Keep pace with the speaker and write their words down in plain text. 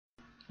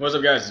What's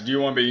up, guys? Do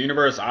you want to be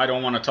Universe? I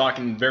don't want to talk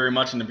very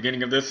much in the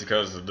beginning of this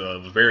because of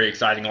the very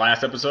exciting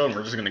last episode, and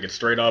we're just going to get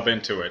straight up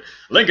into it.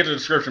 Link in the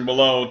description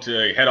below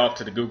to head off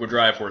to the Google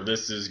Drive where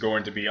this is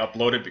going to be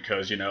uploaded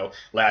because, you know,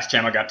 last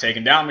channel got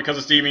taken down because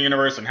of Steven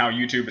Universe and how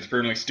YouTube is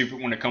pretty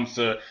stupid when it comes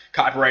to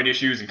copyright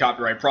issues and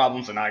copyright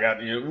problems, and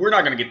we're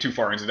not going to get too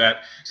far into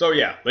that. So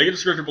yeah, link in the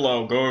description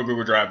below, go to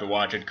Google Drive to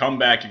watch it, come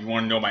back if you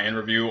want to know my end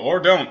review,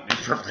 or don't.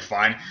 It's perfectly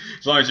fine.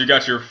 As long as you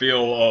got your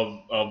feel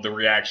of the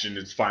reaction,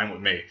 it's fine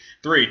with me.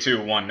 3,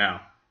 2, 1,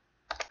 now.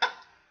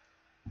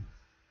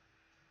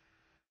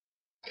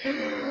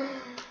 Oh,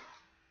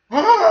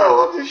 I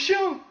love this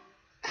show.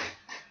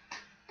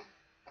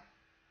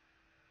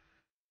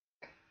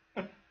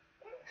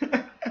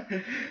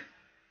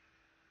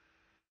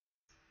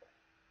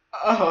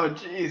 Oh,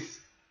 jeez.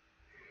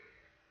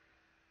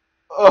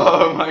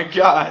 Oh my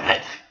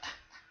God.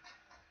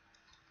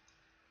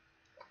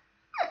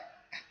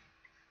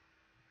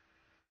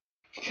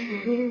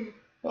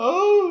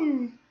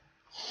 Oh.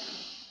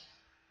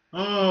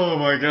 Oh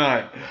my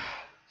God.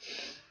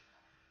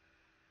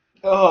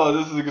 Oh,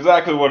 this is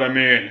exactly what I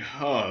mean.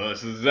 Oh,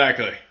 this is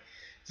exactly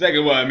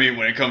what I mean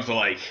when it comes to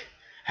like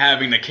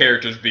having the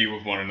characters be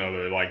with one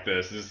another like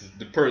this. This is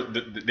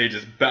they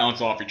just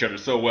bounce off each other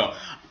so well.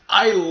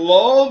 I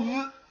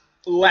love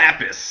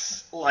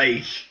Lapis.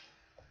 Like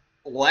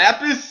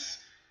Lapis,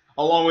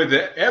 along with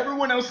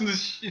everyone else in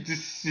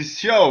this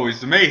show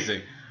is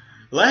amazing.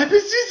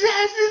 Lapis just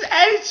has this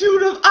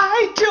attitude of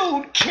I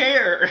don't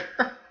care.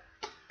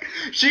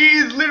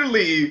 She's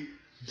literally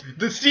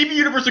the Steven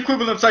Universe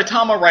equivalent of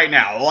Saitama right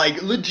now.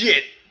 Like,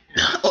 legit.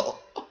 Oh,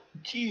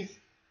 jeez.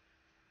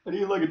 I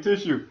need like a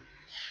tissue.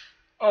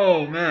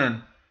 Oh,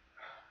 man.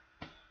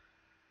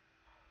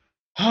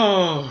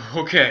 Oh,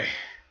 okay.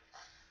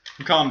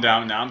 Calm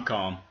down now. I'm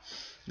calm.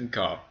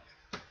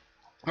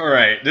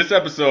 Alright, this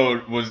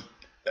episode was,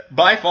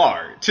 by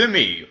far, to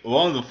me,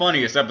 one of the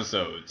funniest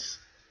episodes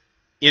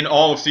in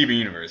all of Steven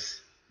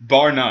Universe.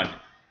 Bar none.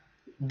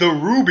 The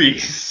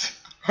rubies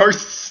are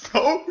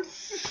so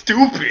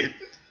stupid.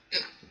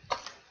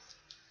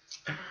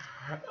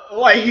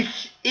 Like,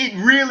 it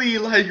really,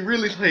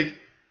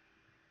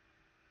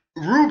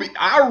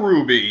 our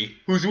Ruby,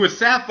 who's with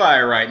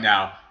Sapphire right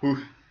now, who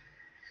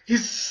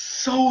is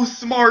so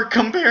smart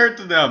compared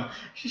to them.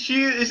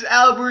 She is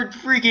Albert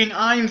freaking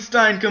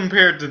Einstein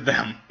compared to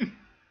them.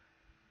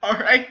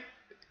 Alright?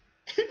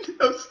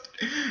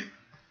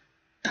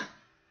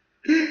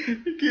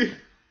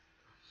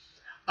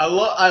 I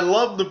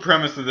love the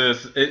premise of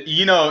this.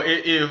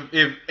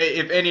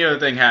 If any other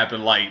thing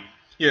happened, like,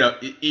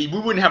 we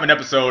wouldn't have an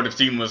episode if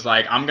Steven was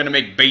like, I'm gonna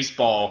make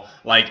baseball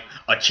like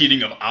a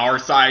cheating of our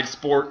side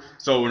sport,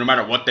 so no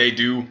matter what they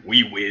do,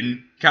 we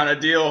win kind of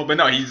deal. But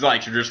no, he's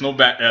like traditional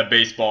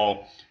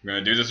baseball. We're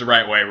gonna do this the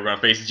right way. We're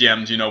gonna face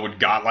gems, with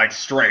godlike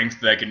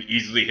strength that can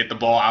easily hit the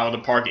ball out of the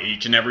park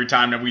each and every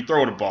time that we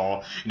throw the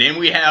ball. And then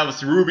we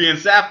have Ruby and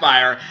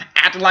Sapphire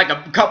acting like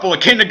a couple of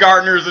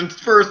kindergartners and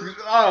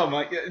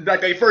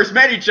like they first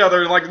met each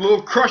other, like a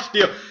little crush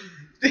deal.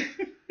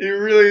 It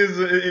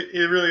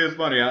really is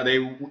funny how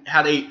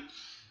they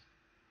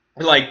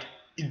like.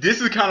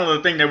 This is kind of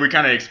the thing that we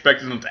kind of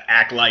expected them to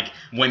act like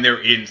when they're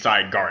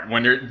inside Garnet.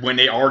 When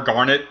they are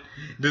Garnet,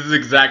 this is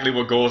exactly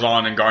what goes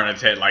on in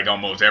Garnet's head like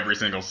almost every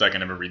single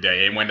second of every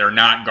day. And when they're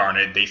not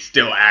Garnet, they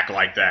still act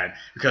like that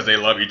because they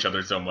love each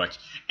other so much.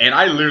 And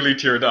I literally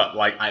teared up.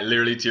 Like, I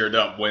literally teared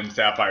up when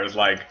Sapphire's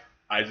like,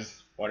 I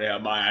just want to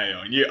have my eye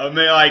on you. I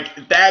mean,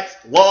 like, that's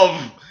love.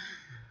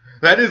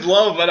 That is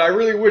love, but I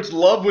really wish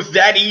love was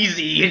that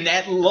easy and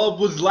that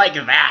love was like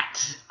that.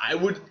 I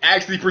would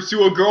actually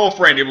pursue a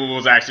girlfriend if it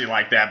was actually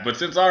like that, but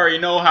since I already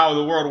know how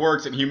the world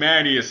works and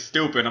humanity is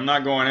stupid, I'm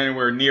not going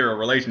anywhere near a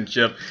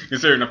relationship,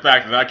 considering the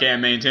fact that I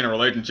can't maintain a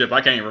relationship.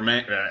 I can't even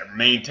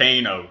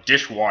maintain a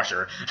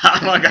dishwasher.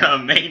 I'm not going to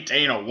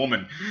maintain a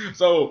woman.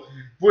 So,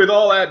 with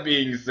all that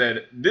being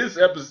said, this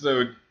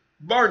episode,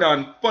 bar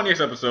none, funniest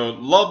episode,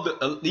 loved,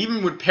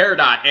 even with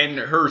Peridot and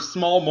her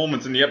small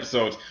moments in the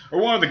episodes, are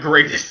one of the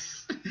greatest.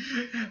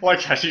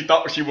 Like how she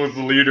thought she was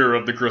the leader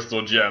of the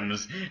Crystal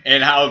Gems,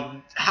 and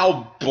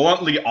how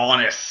bluntly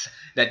honest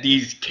that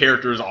these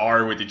characters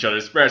are with each other,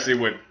 especially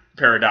with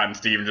Peridot and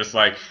Steven, just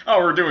like, oh,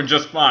 we're doing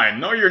just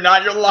fine. No, you're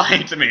not. You're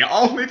lying to me,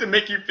 only to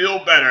make you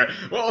feel better.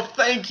 Well,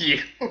 thank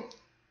you.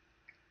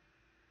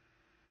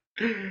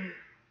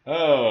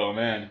 Oh,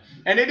 man.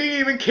 And they didn't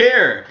even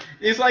care.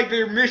 It's like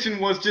their mission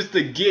was just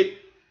to get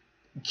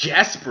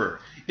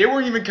Jasper. They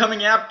weren't even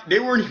coming after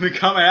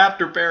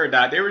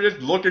Peridot. They were just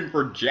looking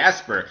for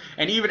Jasper.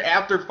 And even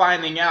after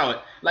finding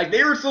out, like,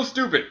 they were so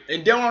stupid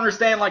and don't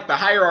understand like the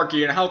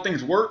hierarchy and how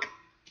things work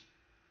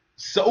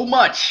so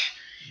much.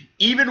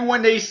 Even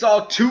when they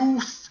saw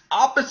two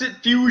opposite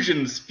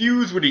fusions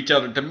fuse with each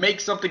other to make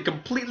something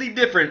completely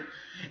different,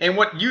 and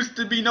what used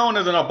to be known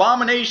as an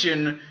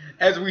abomination,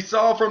 as we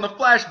saw from the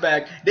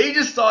flashback, they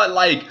just saw it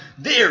like,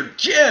 they're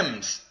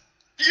gems.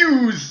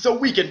 Fuse so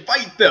we can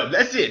fight them.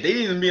 That's it. They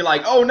didn't even be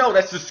like, oh no,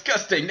 that's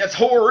disgusting. That's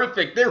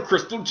horrific. They're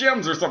crystal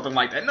gems or something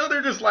like that. No,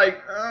 they're just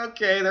like,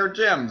 okay, they're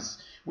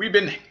gems. we've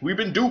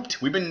been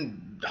duped. We've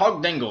been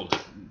hog dangled,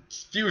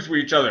 fused with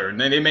each other, and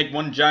then they make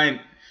one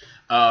giant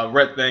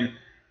red thing,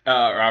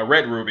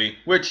 red ruby,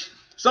 which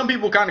some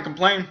people kind of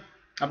complain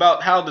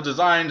about how the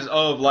designs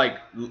of like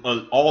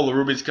all the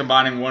rubies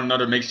combining one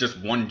another makes just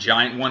one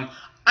giant one.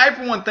 I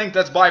for one think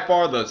that's by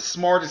far the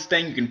smartest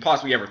thing you can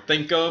possibly ever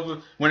think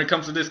of when it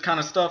comes to this kind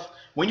of stuff.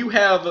 When you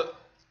have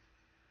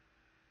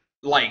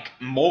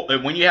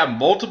when you have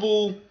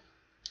multiple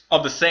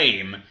of the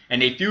same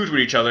and they fuse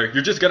with each other,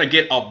 you're just gonna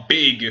get a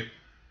big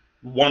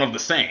one of the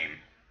same.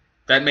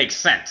 That makes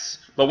sense.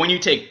 But when you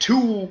take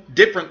two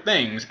different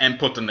things and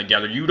put them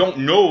together, you don't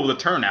know the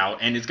turnout,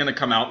 and it's gonna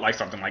come out like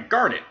something like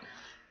Garnet,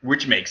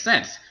 which makes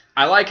sense.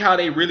 I like how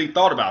they really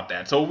thought about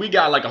that. So we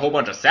got like a whole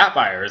bunch of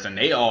sapphires, and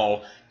they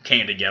all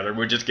came together,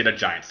 we'll just get a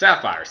giant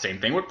sapphire. Same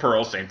thing with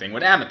pearl, same thing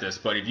with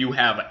amethyst. But if you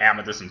have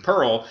amethyst and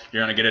pearl,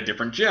 you're going to get a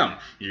different gem.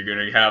 You're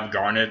going to have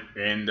garnet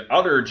and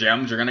other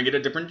gems, you're going to get a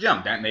different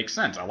gem. That makes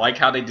sense. I like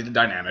how they did the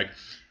dynamic,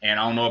 and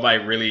I don't know if I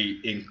really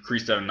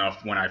increased that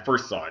enough when I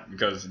first saw it,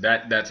 because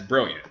that's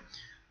brilliant.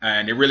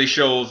 And it really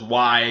shows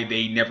why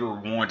they never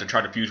want to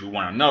try to fuse with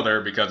one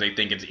another, because they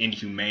think it's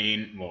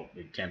inhumane. Well,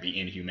 it can't be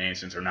inhumane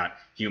since they're not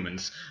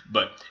humans,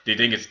 but they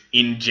think it's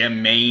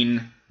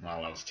ingemane.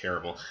 Wow, that was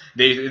terrible.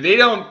 They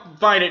don't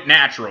find it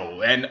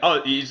natural, and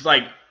it's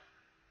like,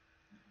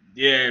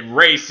 yeah,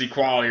 race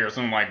equality or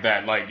something like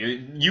that. Like,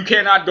 you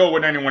cannot go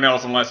with anyone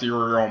else unless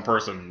you're your own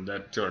person,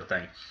 that sort of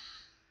thing.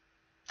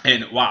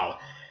 And wow,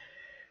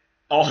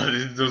 all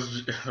of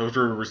those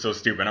were so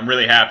stupid. I'm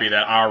really happy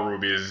that our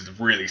Ruby is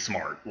really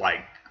smart.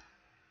 Like,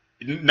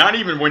 not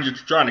even when you're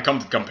trying to come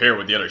to compare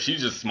with the other.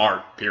 She's just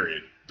smart.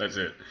 Period. That's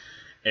it.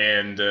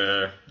 And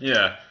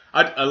yeah.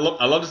 I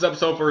love this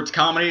episode for its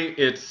comedy,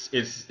 its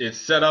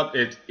setup,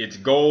 its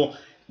goal.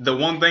 The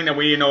one thing that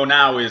we know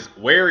now is,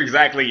 where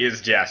exactly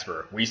is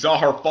Jasper? We saw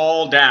her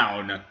fall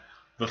down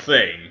the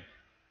thing,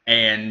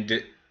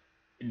 and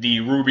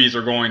the rubies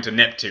are going to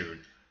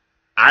Neptune.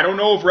 I don't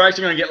know if we're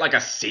actually going to get like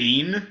a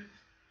scene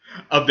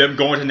of them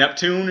going to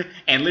Neptune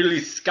and literally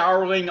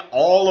scouring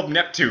all of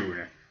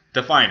Neptune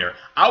to find her.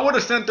 I would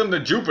have sent them to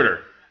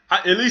Jupiter.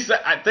 At least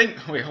I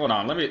think. Wait, hold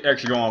on. Let me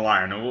actually go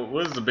online.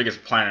 What is the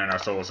biggest planet in our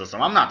solar system?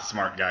 I'm not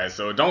smart, guys,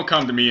 so don't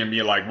come to me and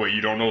be like, "Wait,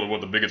 you don't know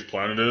what the biggest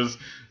planet is?"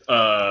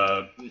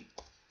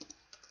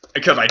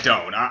 Because I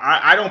don't.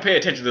 I don't pay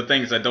attention to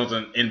things that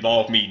don't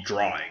involve me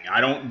drawing.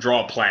 I don't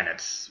draw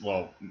planets.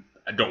 Well,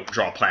 I don't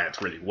draw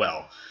planets really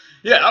well.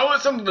 Yeah, I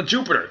would send them to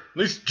Jupiter. At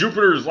least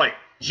Jupiter is like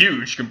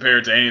huge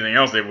compared to anything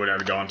else they would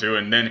have gone to.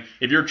 And then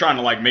if you're trying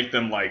to like make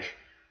them like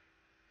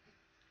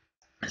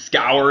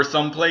scour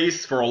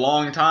someplace for a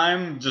long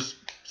time, just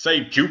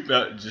say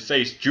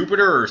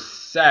Jupiter or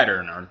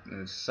Saturn, or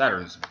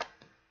Saturn's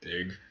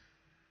big.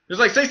 Just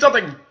like say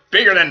something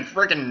bigger than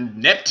freaking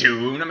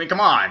Neptune. I mean, come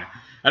on.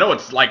 I know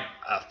it's like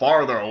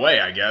farther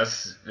away, I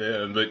guess,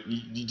 but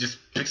you just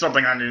pick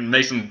something and it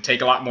makes them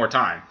take a lot more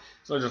time.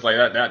 So just like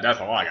that's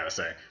all I gotta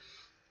say.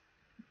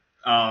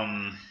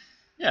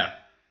 Yeah,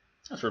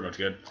 that's pretty much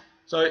good.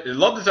 So I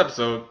love this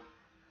episode.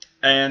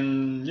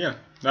 And yeah,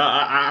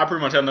 I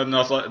pretty much have nothing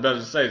else better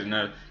to say than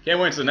that. Can't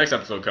wait until the next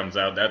episode comes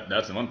out.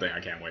 That's the one thing I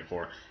can't wait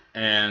for.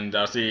 And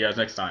I'll see you guys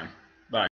next time.